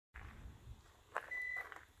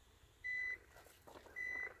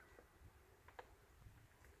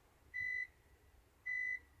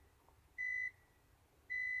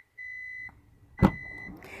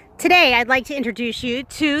Today, I'd like to introduce you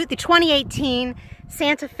to the 2018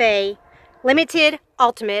 Santa Fe Limited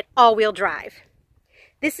Ultimate All-Wheel Drive.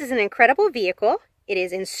 This is an incredible vehicle. It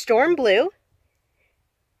is in storm blue,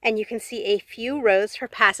 and you can see a few rows for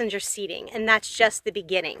passenger seating, and that's just the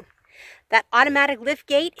beginning. That automatic lift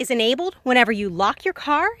gate is enabled whenever you lock your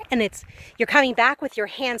car and you're coming back with your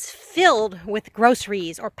hands filled with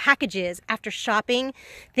groceries or packages after shopping.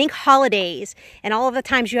 Think holidays and all of the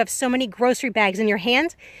times you have so many grocery bags in your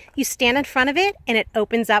hand. You stand in front of it and it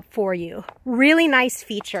opens up for you. Really nice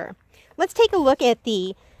feature. Let's take a look at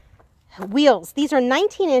the wheels. These are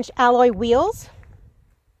 19-inch alloy wheels.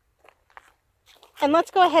 And let's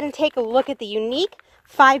go ahead and take a look at the unique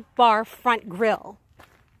 5-bar front grille.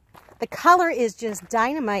 The color is just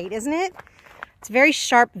dynamite, isn't it? It's a very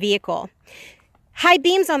sharp vehicle. High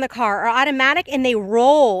beams on the car are automatic and they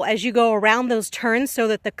roll as you go around those turns so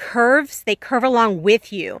that they curve along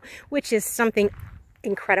with you, which is something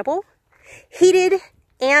incredible. Heated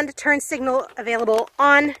and turn signal available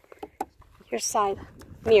on your side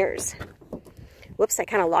mirrors. Whoops, I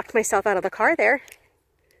kind of locked myself out of the car there.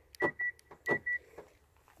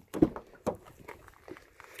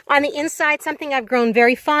 On the inside, something I've grown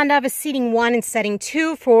very fond of is seating 1 and setting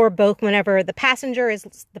 2 for both whenever the passenger is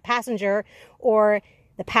the passenger or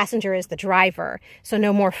the passenger is the driver. So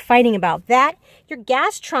no more fighting about that. Your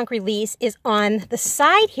gas trunk release is on the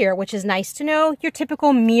side here, which is nice to know. Your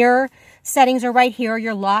typical mirror settings are right here.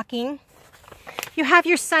 Your locking. You have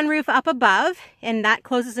your sunroof up above, and that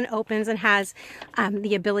closes and opens and has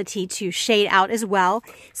the ability to shade out as well.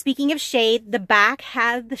 Speaking of shade, the back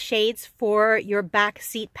has the shades for your back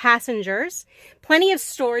seat passengers. Plenty of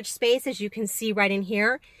storage space, as you can see right in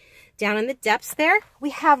here. Down in the depths there, we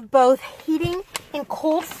have both heating and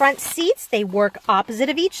cold front seats. They work opposite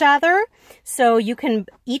of each other, so you can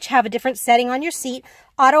each have a different setting on your seat.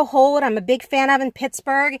 Auto hold, I'm a big fan of in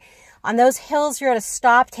Pittsburgh. On those hills, you're at a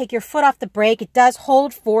stop, take your foot off the brake. It does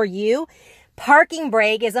hold for you. Parking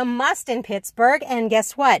brake is a must in Pittsburgh, and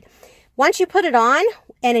guess what? Once you put it on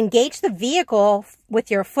and engage the vehicle with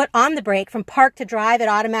your foot on the brake from park to drive, it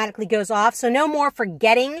automatically goes off, so no more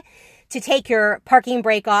forgetting to take your parking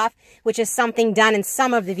brake off, which is something done in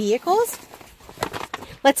some of the vehicles.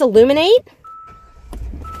 Let's illuminate.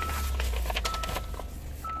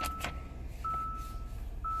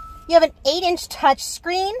 You have an 8-inch touch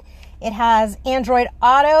screen. It has Android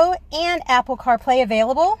Auto and Apple CarPlay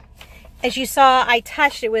available. As you saw, I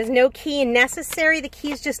touched, it was no key necessary. The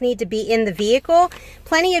keys just need to be in the vehicle.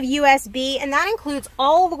 Plenty of USB, and that includes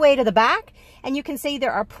all the way to the back. And you can see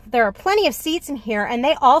there are plenty of seats in here, and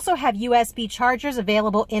they also have USB chargers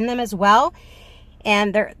available in them as well.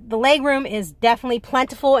 And the legroom is definitely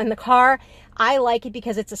plentiful in the car. I like it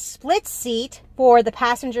because it's a split seat for the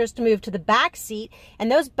passengers to move to the back seat,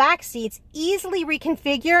 and those back seats easily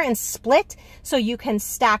reconfigure and split so you can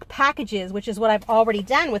stack packages, which is what I've already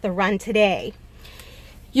done with a run today.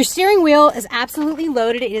 Your steering wheel is absolutely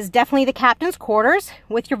loaded. It is definitely the captain's quarters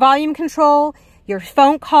with your volume control, your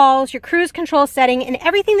phone calls, your cruise control setting, and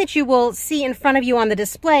everything that you will see in front of you on the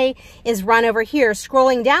display is run over here.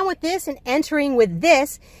 Scrolling down with this and entering with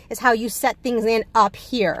this is how you set things in up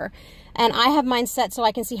here. And I have mine set so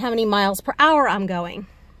I can see how many miles per hour I'm going.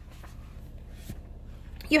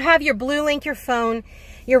 You have your Blue Link, your phone,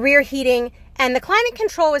 your rear heating, and the climate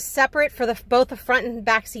control is separate for both the front and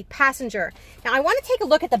back seat passenger. Now I want to take a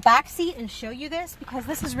look at the back seat and show you this because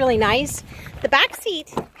this is really nice. The back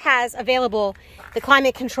seat has available the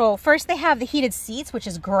climate control. First, they have the heated seats, which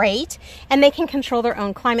is great, and they can control their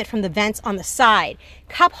own climate from the vents on the side.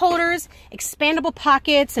 Cup holders, expandable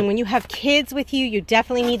pockets, and when you have kids with you, you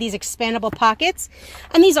definitely need these expandable pockets.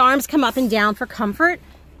 And these arms come up and down for comfort,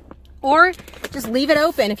 or just leave it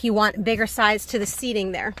open if you want bigger size to the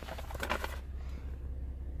seating there.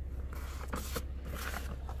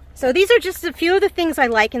 So these are just a few of the things I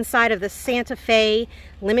like inside of the Santa Fe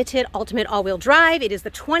Limited Ultimate All-Wheel Drive. It is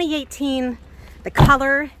the 2018. The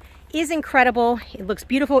color is incredible. It looks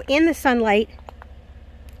beautiful in the sunlight.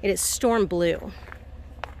 It is storm blue.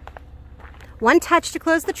 One touch to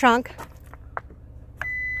close the trunk.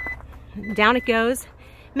 Down it goes,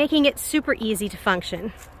 making it super easy to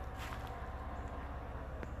function.